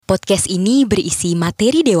Podcast ini berisi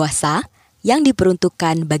materi dewasa yang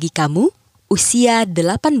diperuntukkan bagi kamu usia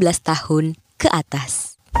 18 tahun ke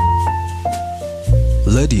atas.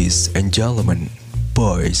 Ladies and gentlemen,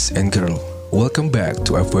 boys and girls, welcome back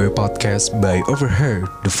to our podcast by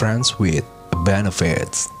Overheard the Friends with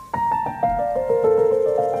Benefits.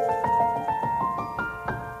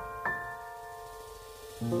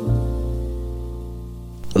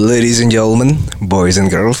 Ladies and gentlemen, boys and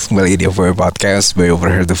girls, kembali di Overheard Podcast by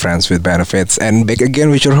Overheard the Friends with Benefits. And back again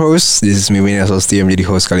with your host. This is Mimin Asolsti yang menjadi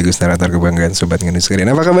host sekaligus narator kebanggaan Sobat Ngendus sekalian.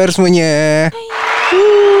 Apa kabar semuanya?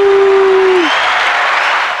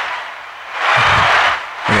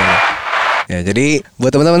 Ya, jadi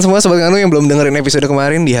buat teman-teman semua Sobat Nganu yang belum dengerin episode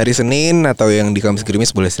kemarin di hari Senin atau yang di Kamis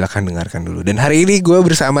Gerimis, boleh silakan dengarkan dulu. Dan hari ini gue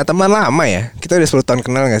bersama teman lama ya. Kita udah 10 tahun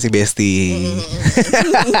kenal gak sih, Besti?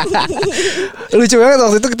 Lucu banget,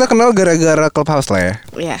 waktu itu kita kenal gara-gara Clubhouse lah ya.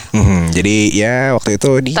 Iya. Jadi ya waktu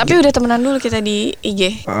itu di... Tapi udah temenan dulu kita di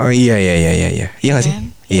IG. Oh iya. Iya gak sih?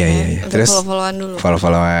 Iya. Terus follow-followan dulu.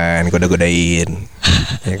 Follow-followan, goda-godain.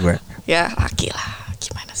 Ya gue. Ya laki lah.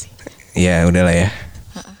 Gimana sih? Ya udahlah ya.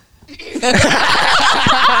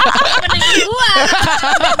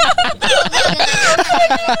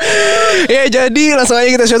 Ya jadi langsung aja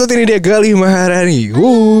kita shoutout, ini dia Galih Maharani.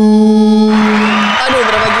 Aduh,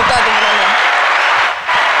 berapa juta tuh temennya?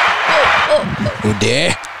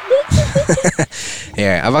 Udah.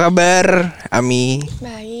 Ya, apa kabar Ami?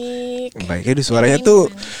 Baik. Baik, aduh suaranya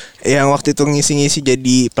tuh yang waktu itu ngisi-ngisi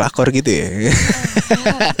jadi pelakor gitu ya.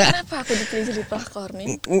 Kenapa aku dipilih jadi pelakor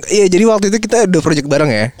nih? Iya, jadi waktu itu kita udah project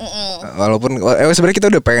bareng ya. Walaupun sebenarnya kita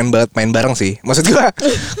udah pengen banget main bareng sih. Maksud gua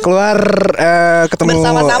keluar ketemu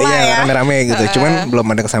bersama-sama ya. rame-rame gitu. Cuman belum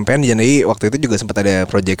ada kesampaian. Jadi waktu itu juga sempat ada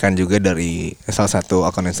proyekan juga dari salah satu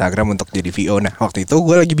akun Instagram untuk jadi VO. Nah, waktu itu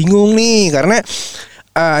gua lagi bingung nih karena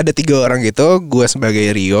ada 3 orang gitu. Gua sebagai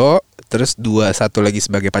Rio, terus satu lagi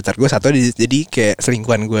sebagai pacar gue, satu jadi kayak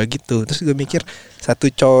selingkuhan gue gitu. Terus gue mikir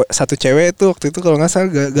satu cewek tuh waktu itu kalau nggak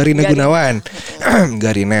salah Garina Gunawan.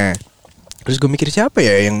 Garina. Terus gue mikir siapa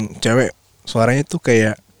ya yang cewek suaranya tuh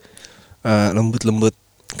kayak lembut-lembut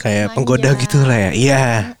kayak penggoda gitu lah ya. Iya.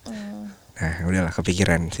 Nah udahlah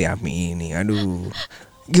kepikiran si Ami ini. Aduh.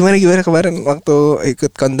 Gimana kemarin waktu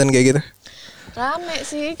ikut konten kayak gitu? Rame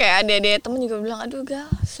sih, kayak adik-adik temen juga bilang, aduh Gal,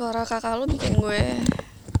 suara kakak lu bikin gue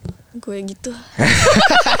gitu.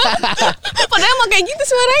 Padahal emang kayak gitu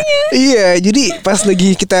suaranya. Iya, jadi pas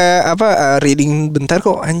lagi kita reading bentar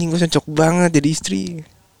kok anjing gue cocok banget jadi istri.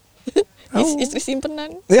 Istri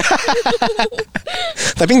simpenan.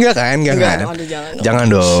 Tapi enggak kan? Aduh, jangan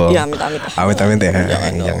dong. Ya amit-amit. Amit-amit ya.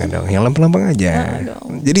 Jangan dong. Yang lempeng-lempeng aja.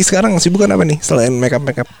 Jadi sekarang sibukan apa nih selain make up?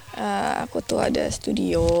 Aku tuh ada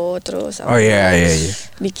studio, terus iya.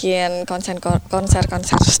 bikin konser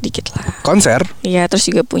sedikit lah. Konser? Iya, terus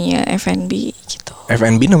juga punya F&B gitu.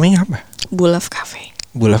 F&B namanya apa? Bulaf Cafe.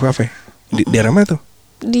 Bulaf Cafe. Di daerah mana tuh?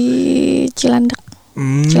 Di Cilandak.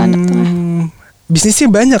 Cilandak Tengah. Bisnisnya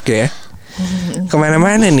banyak ya?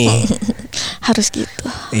 Kemana-mana nih. Harus gitu.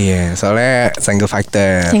 Iya, soalnya single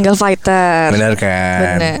fighter. Bener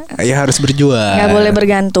kan? Bener. Ya harus berjuang. Gak boleh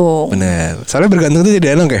bergantung. Bener. Soalnya bergantung tuh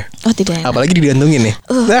tidak enak ya? Oh tidak enak. Apalagi digantungin ya.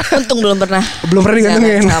 Untung belum pernah. Belum pernah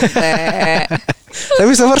digantungin. Jangan sampai.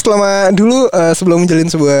 Tapi so far selama dulu sebelum menjalin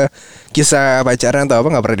sebuah kisah pacaran atau apa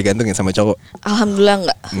gak pernah digantungin sama cowok? Alhamdulillah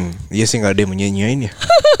enggak. Iya sih, gak ada yang menyanyiin ya.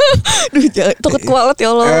 Duh, jangan, takut kualat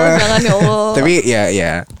ya Allah. Jangan ya Allah. Tapi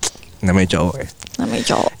ya namanya cowok ya.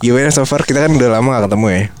 Gimana so far, kita kan udah lama gak ketemu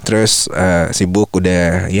ya. Terus sibuk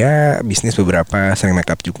udah ya bisnis beberapa, sering make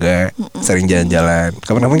up juga, sering jalan-jalan.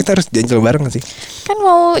 Kapan-kapan kita harus jalan-jalan bareng gak sih? Kan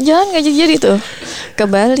mau jalan gak jadi tuh. Ke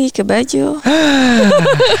Bali, ke Bajo.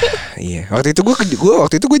 Iya, waktu itu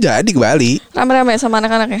gue jadi ke Bali. Rame-rame sama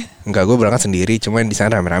anak-anaknya? Enggak, gue berangkat sendiri, cuman di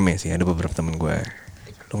sana rame-rame sih, ada beberapa temen gue.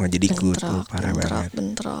 Lu gak jadi ikut tuh, parah banget.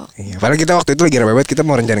 Bentrok. Iya, padahal kita waktu itu lagi rame banget, kita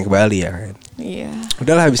mau rencana ke Bali ya kan. Iya.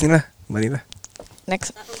 Udahlah habis ini lah, Bali lah.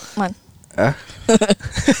 Next month.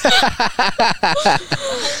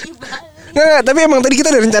 Nggak, tapi emang tadi kita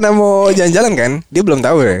ada rencana mau jalan-jalan kan? Dia belum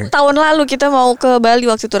tahu ya. Tahun lalu kita mau ke Bali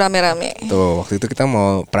waktu itu rame-rame. Tuh, waktu itu kita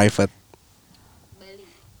mau private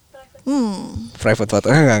foto.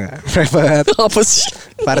 Enggak. Private Apa sih?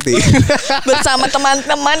 party. Bersama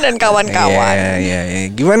teman-teman dan kawan-kawan.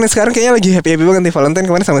 Iya. Gimana sekarang kayaknya lagi happy banget nih. Valentine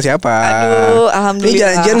kemarin sama siapa? Aduh, alhamdulillah.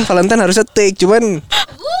 Ini janjian Valentine harusnya take, cuman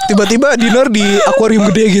tiba-tiba dinner di akuarium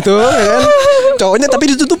gede gitu, ya kan? Cowoknya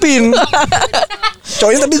tapi ditutupin.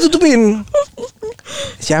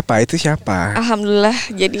 Siapa itu siapa? Alhamdulillah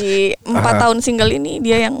jadi 4 tahun single ini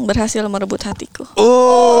dia yang berhasil merebut hatiku. Oh.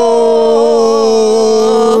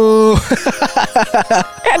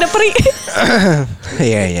 Ada peri.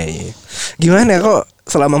 Iya. Gimana kok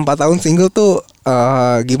selama 4 tahun single tuh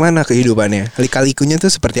gimana kehidupannya? Lika-likunya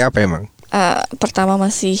tuh seperti apa emang? Pertama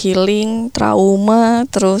masih healing trauma,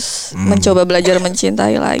 terus mencoba belajar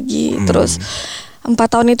mencintai lagi, terus 4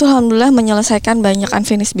 tahun itu alhamdulillah menyelesaikan banyak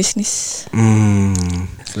unfinished business.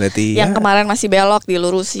 Berarti Yang kemarin masih belok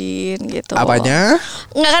dilurusin gitu. apanya?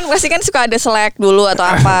 Enggak kan pasti kan suka ada selek dulu atau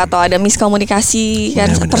apa atau ada miskomunikasi kan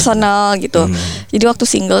Benar. personal gitu. Jadi waktu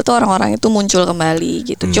single tuh orang-orang itu muncul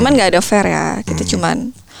kembali gitu. Cuman nggak ada fair ya. Kita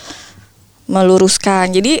cuman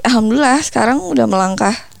meluruskan. Jadi alhamdulillah sekarang udah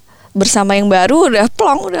melangkah bersama yang baru, udah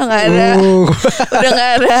plong, udah nggak ada udah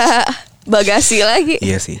nggak ada bagasi lagi.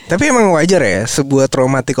 Iya sih. Tapi emang wajar ya, sebuah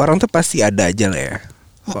traumatik orang tuh pasti ada aja lah ya.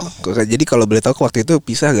 Jadi kalau boleh tahu waktu itu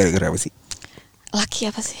pisah gara-gara apa sih? Laki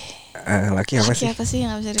apa sih? Laki apa Laki sih? apa sih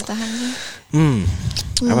yang nggak bisa ditahan sih?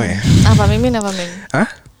 Apa ya? Apa Mimin? Hah?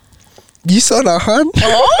 Bisa nahan?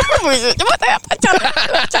 Oh, bisa. Coba tanya pacar.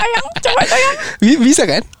 Sayang, coba sayang. Bisa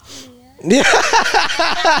kan? Dia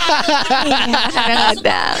Iya,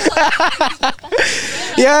 kadang-kadang.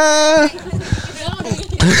 ya.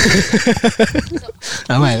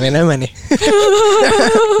 Main aman nih.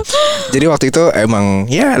 Jadi waktu itu emang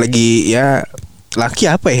ya lagi ya laki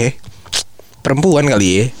apa ya? Perempuan kali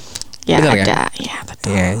ya. Ya Bener ada, kan? ya betul.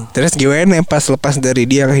 Ya. Terus gimana pas lepas dari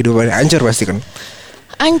dia kehidupannya hancur pasti kan?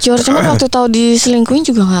 Hancur, cuman waktu tahu diselingkuhin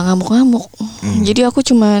juga nggak ngamuk-ngamuk. Jadi aku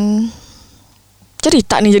cuman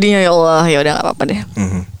cerita nih jadinya, ya Allah, ya udah nggak apa-apa deh.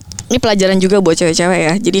 Ini pelajaran juga buat cewek-cewek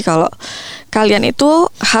ya. Jadi kalau kalian itu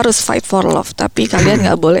harus fight for love, tapi kalian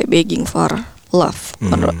nggak boleh begging for love,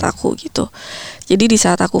 menurut aku gitu. Jadi di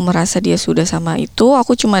saat aku merasa dia sudah sama itu,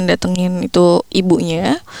 aku cuman datengin itu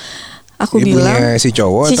ibunya. Aku Ibunya bilang si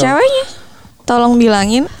cowok si atau? ceweknya, tolong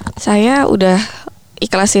bilangin saya udah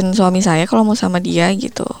ikhlasin suami saya kalau mau sama dia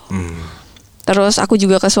gitu. Terus aku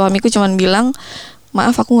juga ke suamiku cuman bilang,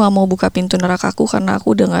 maaf aku nggak mau buka pintu nerakaku karena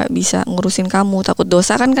aku udah nggak bisa ngurusin kamu, takut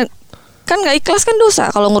dosa kan nggak ikhlas kan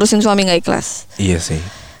dosa kalau ngurusin suami nggak ikhlas. Iya sih.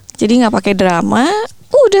 Jadi nggak pakai drama,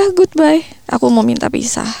 udah goodbye. Aku mau minta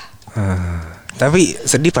pisah. Tapi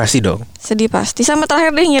sedih pasti dong. Sedih pasti. Sama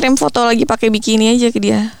terakhir deh ngirim foto lagi pakai bikini aja ke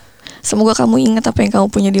dia. Semoga kamu ingat apa yang kamu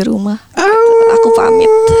punya di rumah. Aku pamit.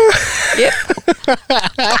 Ya.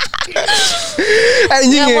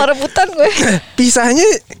 Anjing Nggak ya. mau rebutan gue. Pisahnya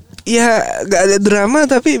ya gak ada drama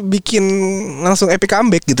tapi bikin langsung epic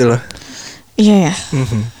comeback gitu loh. Iya ya.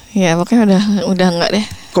 Ya pokoknya udah nggak deh.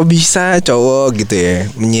 Kok bisa cowok gitu ya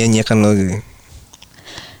menyia-nyiakan lo gitu.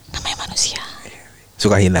 Namanya manusia.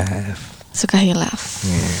 Suka hilaf. Suka hilaf.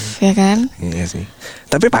 Ya kan? Iya sih.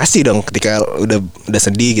 Tapi pasti dong ketika udah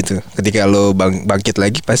sedih gitu, ketika lo bangkit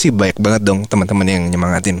lagi pasti baik banget dong teman-teman yang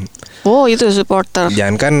nyemangatin. Oh itu supporter.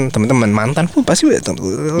 Jangan kan teman-teman mantan pun pasti udah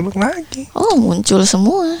lagi. Oh muncul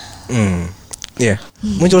semua. Iya,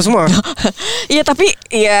 muncul semua. Iya tapi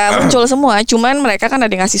ya muncul semua. Cuman mereka kan ada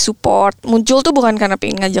yang ngasih support. Muncul tuh bukan karena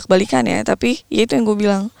pengen ngajak balikan ya, tapi ya itu yang gue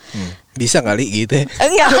bilang. Bisa kali gitu.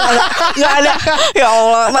 Enggak ada. Ya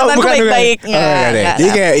Allah, mantanku baik-baik. Enggak. Jadi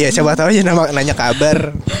kayak ya siapa tahu aja nanya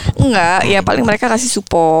kabar. Enggak, ya paling mereka kasih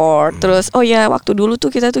support. Terus oh ya waktu dulu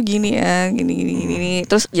tuh kita tuh gini ya, gini.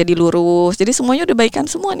 Terus jadi lurus. Jadi semuanya udah baikan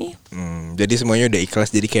semua nih. Jadi semuanya udah ikhlas.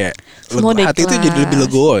 Jadi kayak Semua udah hati itu ikhlas. jadi lebih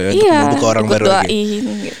legowo ya untuk Iya, membuka orang ikut baru lagi. doain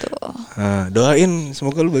gitu. Doain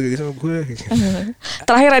semoga lu bahagia sama gue.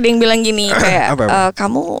 Terakhir ada yang bilang gini kayak Apa?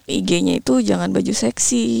 kamu IG-nya itu jangan baju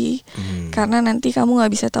seksi. Karena nanti kamu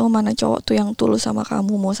nggak bisa tahu mana cowok tuh yang tulus sama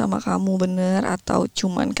kamu, mau sama kamu bener atau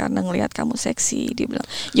cuman karena ngelihat kamu seksi. Dia bilang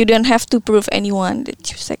you don't have to prove anyone that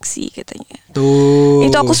you sexy katanya. Tuh.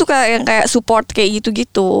 Itu aku suka yang kayak support kayak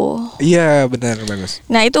gitu-gitu. Iya benar bagus.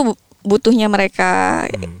 Nah itu butuhnya mereka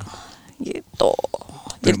gitu.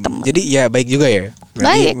 Jadi teman. Jadi ya baik juga ya.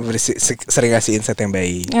 Baik. Sering ngasih insight yang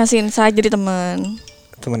baik. Ngasihin saya jadi teman.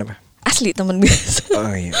 Teman apa? Asli teman biasa. Oh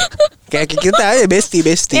iya. Kayak kita aja bestie.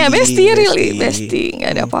 Ya bestie really bestie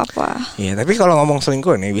nggak ada apa-apa. Iya tapi kalau ngomong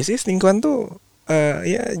selingkuhan ya biasanya selingkuhan tuh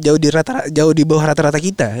ya jauh di bawah rata-rata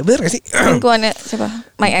kita. Bener gak sih? Lingkungannya siapa?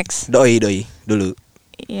 My ex. Doi dulu.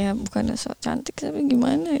 Iya bukannya sok cantik tapi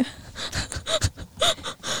gimana ya?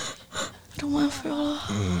 Aduh maaf ya Allah.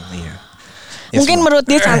 Iya. Ya, Mungkin semua. menurut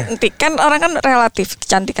dia cantik kan orang kan relatif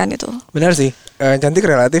kecantikan itu. Benar sih. Cantik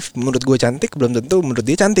relatif. Menurut gue cantik belum tentu menurut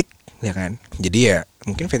dia cantik, ya kan? Jadi ya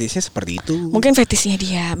mungkin fetishnya seperti itu. Mungkin fetishnya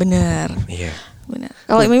dia bener. Iya. Bener.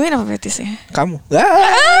 Kalau Mimin apa fetishnya? Kamu.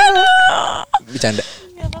 Bercanda.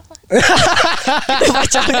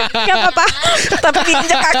 Pacarnya nggak apa-apa, tapi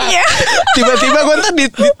diinjak kakinya. Tiba-tiba gue ntar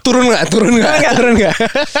turun nggak?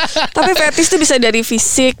 Tapi fetish tuh bisa dari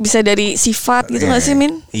fisik, bisa dari sifat gitu nggak sih,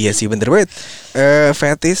 Min? Iya sih, bener banget.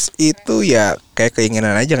 Fetish itu ya kayak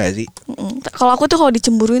keinginan aja nggak sih? Kalau aku tuh kalau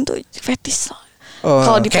dicemburuin tuh fetish. Oh,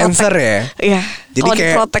 Kalau cancer ya? Iya. Jadi kalau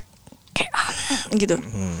kayak diprotek kayak gitu.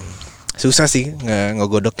 Susah sih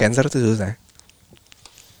ngegodok cancer tuh susah.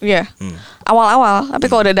 Iya. Awal-awal, tapi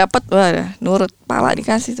kalau udah dapet, wah, nurut, pala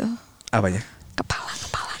dikasih tuh. Apanya? Kepala.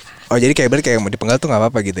 Oh, jadi kayak mau dipenggal tuh nggak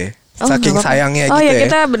apa-apa gitu ya? Oh, Saking nggak apa-apa. sayangnya oh, gitu ya. ya.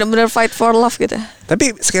 Kita benar-benar fight for love gitu.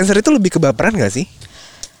 Tapi cancer itu lebih kebaperan nggak sih?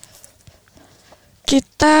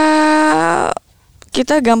 Kita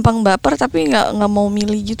gampang baper tapi nggak mau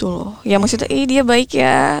milih gitu loh. Ya maksudnya, dia baik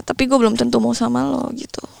ya, tapi gue belum tentu mau sama lo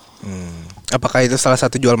gitu. Apakah itu salah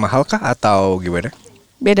satu jual mahal kah atau gimana?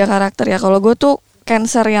 Beda karakter ya. Kalau gue tuh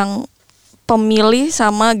Cancer yang pemilih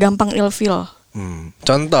sama gampang ilfeel.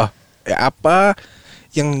 Contoh, ya apa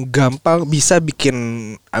yang gampang bisa bikin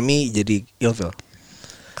Ami jadi ilfeel?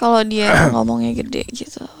 Kalau dia ngomongnya gede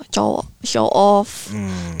gitu, cowok show off,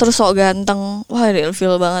 terus sok ganteng, wah ada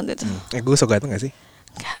ilfeel banget itu. Gue sok ganteng gak sih?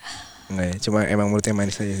 Enggak ya, cuma emang mulutnya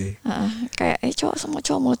manis aja sih. Kayak cowok sama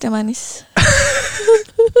cowok mulutnya manis.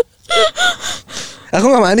 Aku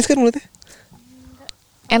gak manis kan mulutnya?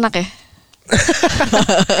 Enak ya?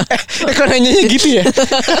 Kok nanyanya gitu ya?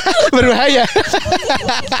 Berbahaya.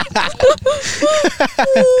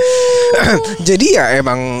 Jadi ya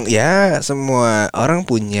emang ya semua orang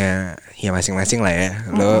punya ya masing-masing lah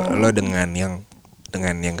ya. Lo dengan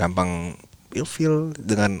yang gampang ilfeel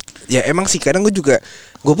dengan ya emang sih kadang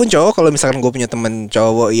gue pun cowok kalau misalkan gue punya teman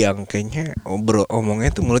cowok yang kayaknya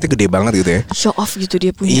omongnya tuh mulutnya gede banget gitu ya. Show off gitu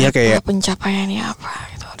dia punya. Iya, kayak pencapaiannya apa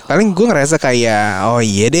gitu. Paling gue ngerasa kayak oh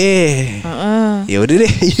iya deh. Ya udah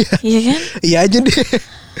deh. Iya kan? Iya aja deh.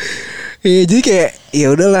 Iya, jadi kayak ya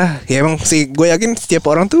udahlah. Ya emang sih gue yakin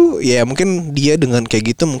setiap orang tuh ya mungkin dia dengan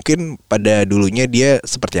kayak gitu mungkin pada dulunya dia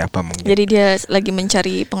seperti apa mungkin. Jadi dia lagi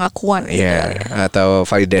mencari pengakuan gitu ya, ya. Atau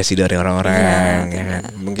validasi dari orang-orang Iya, ya kan.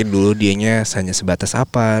 Mungkin dulu dianya hanya sebatas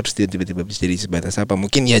apa, terus dia tiba-tiba bisa jadi sebatas apa.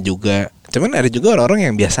 Mungkin ya juga. Cuman ada juga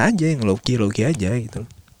orang-orang yang biasa aja, yang low-key aja gitu.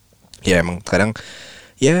 Ya emang kadang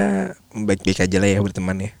ya baik-baik aja lah ya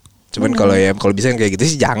berteman ya. Cuman kalau bisa yang kayak gitu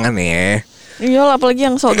sih jangan ya. Iya lah, apalagi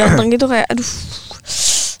yang sok ganteng gitu kayak aduh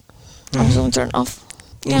langsung turn off.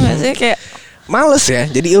 Ya nggak sih kayak males ya,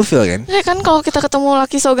 jadi ilfeel kan? ya kan kalau kita ketemu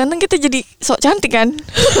laki sok ganteng kita jadi sok cantik kan?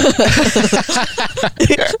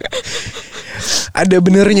 Ada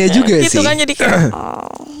benernya juga gitu sih. kan jadi kayak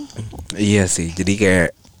Iya sih, jadi kayak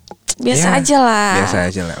biasa aja lah. Biasa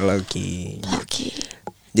aja lah, Loki.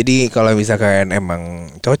 Jadi kalau misalkan emang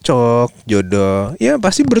cocok, jodoh, ya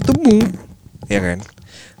pasti bertemu, ya kan?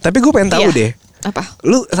 Tapi gue pengen tahu deh, apa?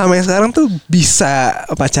 lu sama yang sekarang tuh bisa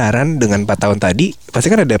pacaran dengan 4 tahun tadi, pasti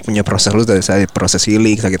kan ada punya proses lu dari proses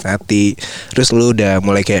healing, sakit hati, terus lu udah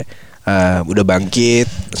mulai kayak udah bangkit,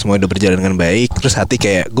 semua udah berjalan dengan baik, terus hati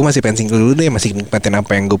kayak gue masih pengen single dulu deh, masih nikmatin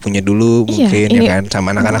apa yang gue punya dulu mungkin ya kan,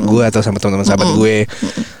 sama anak-anak gue atau sama teman-teman sahabat gue.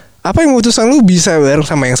 Apa yang memutuskan lu bisa bareng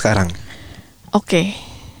sama yang sekarang? Oke.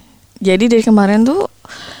 Jadi dari kemarin tuh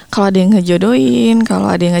kalau ada yang ngejodohin, kalau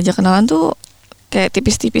ada yang ngajak kenalan tuh kayak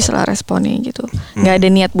tipis-tipis lah responnya gitu. Nggak ada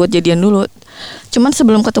niat buat jadian dulu. Cuman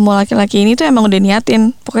sebelum ketemu laki-laki ini tuh emang udah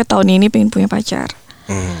niatin, pokoknya tahun ini pengen punya pacar.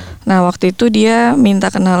 Nah waktu itu dia minta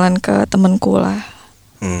kenalan ke temenku lah.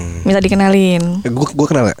 Minta dikenalin. Gue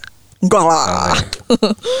kenal gak? Enggak lah.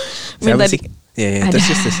 Siapa sih? Ya, ada.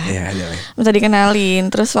 terus ya ada. Minta dikenalin,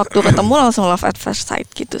 terus waktu ketemu langsung love at first sight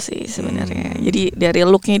gitu sih sebenarnya. Jadi dari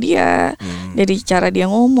looknya dia, dari cara dia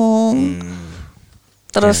ngomong,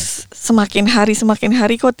 terus semakin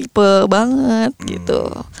hari kok tipe banget gitu.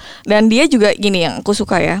 Dan dia juga gini yang aku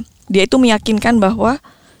suka ya, dia itu meyakinkan bahwa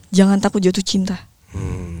jangan takut jatuh cinta.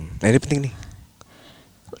 Nah ini penting nih.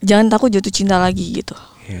 Jangan takut jatuh cinta lagi gitu.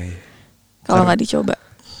 Iya. Kalau nggak dicoba.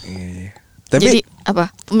 Iya. Tapi Jadi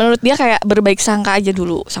apa? Menurut dia kayak berbaik sangka aja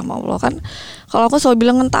dulu sama Allah kan. Kalau aku selalu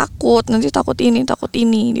bilang kan takut, nanti takut ini,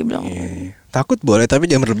 dia bilang. iya. Takut boleh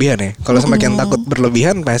tapi jangan berlebihan ya. Kalau semakin takut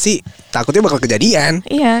berlebihan pasti takutnya bakal kejadian.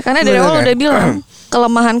 Iya, karena dari awal udah bilang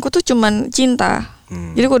kelemahanku tuh cuman cinta.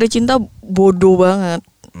 Jadi kalau udah cinta bodoh banget.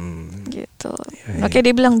 Gitu. Makanya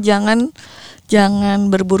dia bilang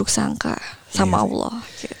jangan berburuk sangka sama Allah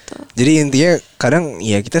gitu. Jadi intinya kadang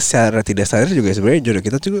ya kita secara tidak sadar juga sebenarnya jodoh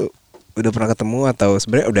kita juga udah pernah ketemu atau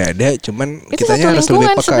sebenarnya udah ada, cuman Itu kitanya satu harus lebih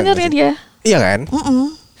lingkungan peka. sebenarnya dia. Iya kan?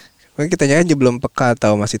 Mungkin kitanya aja belum peka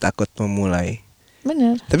atau masih takut memulai.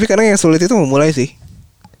 Bener. Tapi kadang yang sulit itu memulai sih.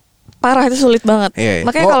 Parah, itu sulit banget. Iya.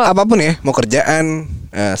 Makanya Mau kalau apapun ya, mau kerjaan,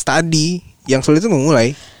 study, yang sulit itu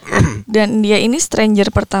memulai. dan dia ini stranger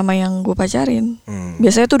pertama yang gue pacarin.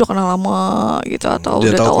 Biasanya tuh udah kenal lama gitu atau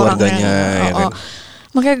udah tahu keluarganya, orangnya. ya kan?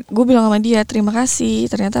 Makanya gue bilang sama dia, terima kasih.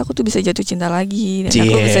 Ternyata aku tuh bisa jatuh cinta lagi dan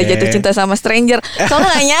aku Cie. bisa jatuh cinta sama stranger. Soalnya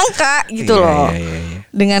gak nyangka gitu Iya, loh. iya, iya.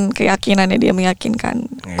 Dengan keyakinannya dia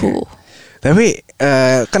meyakinkanku. Tapi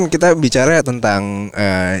kan kita bicara tentang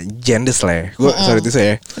genders lah ya. Gue sorry itu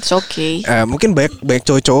saya. It's okay. Mungkin banyak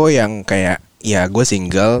cowok-cowok yang kayak ya gue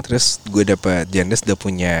single terus gue dapet genders udah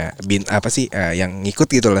punya yang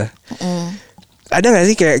ngikut gitu lah. Ada gak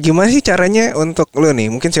sih kayak gimana sih caranya untuk lo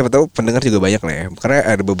nih? Mungkin siapa tahu pendengar juga banyak lah ya. Karena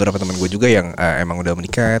ada beberapa teman gue juga yang emang udah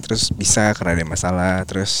menikah terus bisa karena ada masalah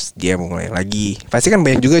terus dia mau mulai lagi. Pasti kan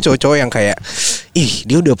banyak juga cowok-cowok yang kayak ih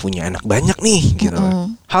dia udah punya anak banyak nih gitu.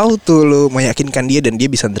 How to lo meyakinkan dia dan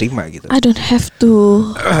dia bisa nerima gitu? I don't have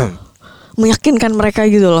to meyakinkan mereka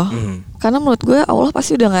gitu loh. Karena menurut gue Allah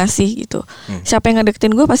pasti udah ngasih gitu. Siapa yang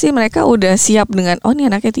ngedeketin gue pasti mereka udah siap dengan oh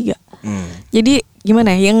ini anaknya 3. Jadi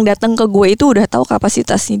gimana ya, yang datang ke gue itu udah tahu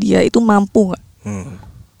kapasitasnya dia itu mampu nggak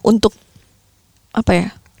untuk apa ya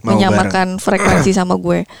Mau menyamakan frekuensi sama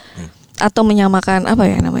gue atau menyamakan apa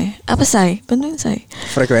ya namanya apa bantuin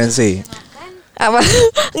Frekuensi. apa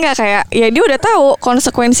nggak kayak ya dia udah tahu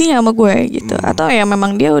konsekuensinya sama gue gitu atau ya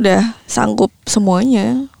memang dia udah sanggup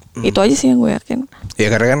semuanya. Itu aja sih yang gue yakin.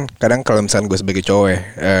 Ya karena kan kadang kalau misalnya gue sebagai cowok ya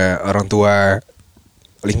orang tua,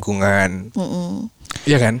 lingkungan,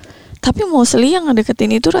 iya kan. Tapi mostly yang ngedeketin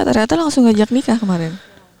itu rata-rata langsung ngajak nikah kemarin.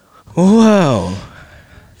 Wow.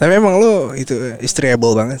 Tapi emang lo itu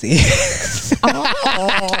istriable banget sih.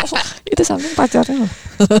 Itu samping pacarnya loh.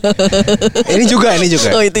 Ini juga.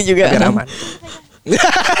 Oh itu juga. Biar aman.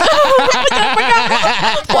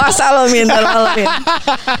 Puasa lo Min.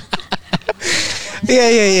 Iya.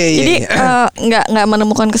 Jadi nggak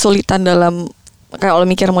menemukan kesulitan dalam kalau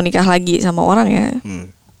mikir mau nikah lagi sama orang ya.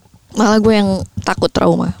 Malah gue yang takut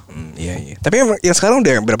trauma. Iya. Tapi emang yang sekarang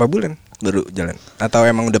udah berapa bulan baru jalan? Atau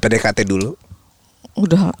emang udah PDKT dulu?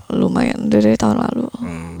 Udah lumayan dari tahun lalu.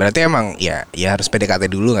 Berarti emang ya harus PDKT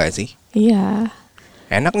dulu nggak sih? Iya.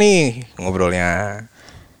 Enak nih ngobrolnya.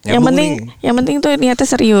 Yang penting tuh niatnya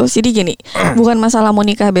serius. Jadi gini, bukan masalah mau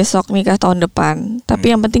nikah besok, nikah tahun depan, tapi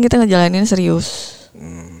yang penting kita ngejalanin serius.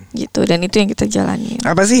 Gitu, dan itu yang kita jalanin.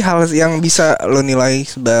 Apa sih hal yang bisa lo nilai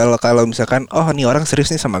kalau misalkan oh nih orang serius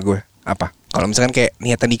nih sama gue? Apa? Kalau misalkan kayak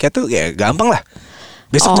niatan nikah tuh ya gampang lah.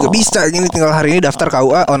 Besok juga bisa gini, tinggal hari ini daftar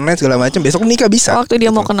KUA online segala macam, besok nikah bisa. Waktu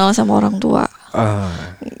dia mau kenal sama orang tua,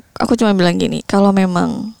 aku cuma bilang gini, kalau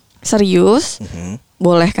memang serius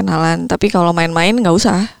boleh kenalan, tapi kalau main-main nggak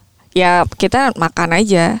usah. Ya kita makan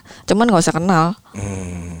aja, cuman nggak usah kenal.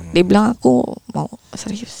 Dia bilang aku mau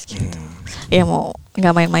serius gitu. Ya mau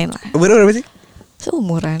nggak main-main lah. Umur berapa sih?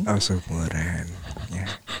 Seumuran. Oh seumuran. Ya.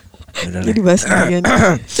 Jadi bahas kemudian.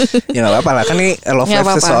 Ya nggak apa-apa lah, kan ini love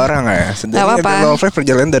life seseorang ya. Sebenarnya love life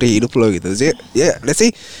perjalanan dari hidup lo gitu. Jadi ya let's see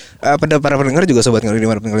pada para pendengar juga sobat ngeri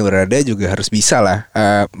dimanapun kalian berada juga harus bisa lah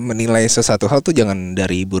menilai sesuatu hal tuh jangan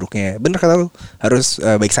dari buruknya. Bener kata lo, harus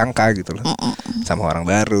baik sangka gitu loh. Sama orang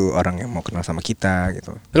baru, orang yang mau kenal sama kita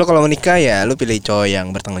gitu. Lo kalau menikah ya lo pilih cowok yang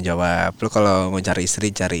bertanggung jawab. Lo kalau mau cari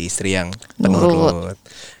istri yang penurut.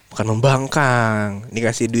 Bukan membangkang.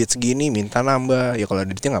 Dikasih duit segini minta nambah. Ya kalau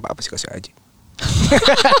duitnya gak apa-apa sih, kasih aja.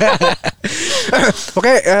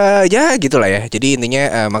 Oke, ya gitulah ya. Jadi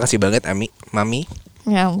intinya makasih banget Mami.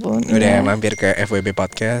 Ya ampun. Udah mampir ke FWB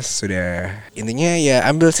Podcast. Sudah intinya ya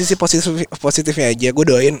ambil sisi positifnya aja. Gue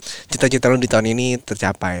doain cita-cita lu di tahun ini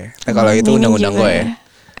tercapai. Nah kalau itu undang-undang gue ya.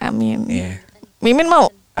 Amin. Yeah. Mimin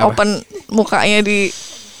mau apa? Open mukanya di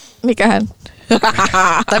nikahan.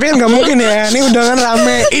 Tapi kan gak mungkin ya. Ini undangan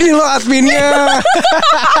rame. Ini lo adminnya.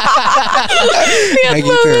 Nah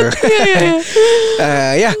gitu.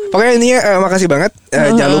 Ya pokoknya intinya makasih banget.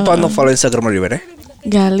 Jangan lupa untuk follow Instagram lo di mana?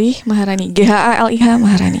 Galih Maharani, GHALIH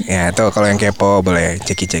Maharani. Ya tuh kalau yang kepo boleh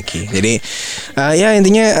ceki. Jadi ya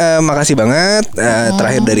intinya makasih banget.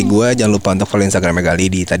 Terakhir dari gua, jangan lupa untuk follow Instagramnya Galih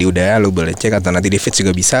di tadi udah, lu boleh cek atau nanti di feed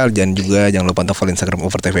juga bisa. Dan juga jangan lupa untuk follow Instagram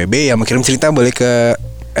 @FWB. Yang mau kirim cerita boleh ke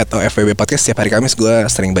 @FWB Podcast. Setiap hari Kamis gua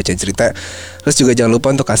sering baca cerita. Terus juga jangan lupa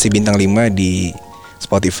untuk kasih bintang 5 di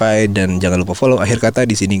Spotify dan jangan lupa follow Akhir Kata.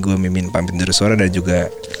 Di sini gue Mimin pamit undur suara dan juga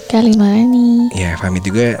Galih Maharani. ya pamit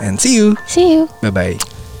juga and see you. See you. Bye.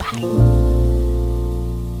 Bye.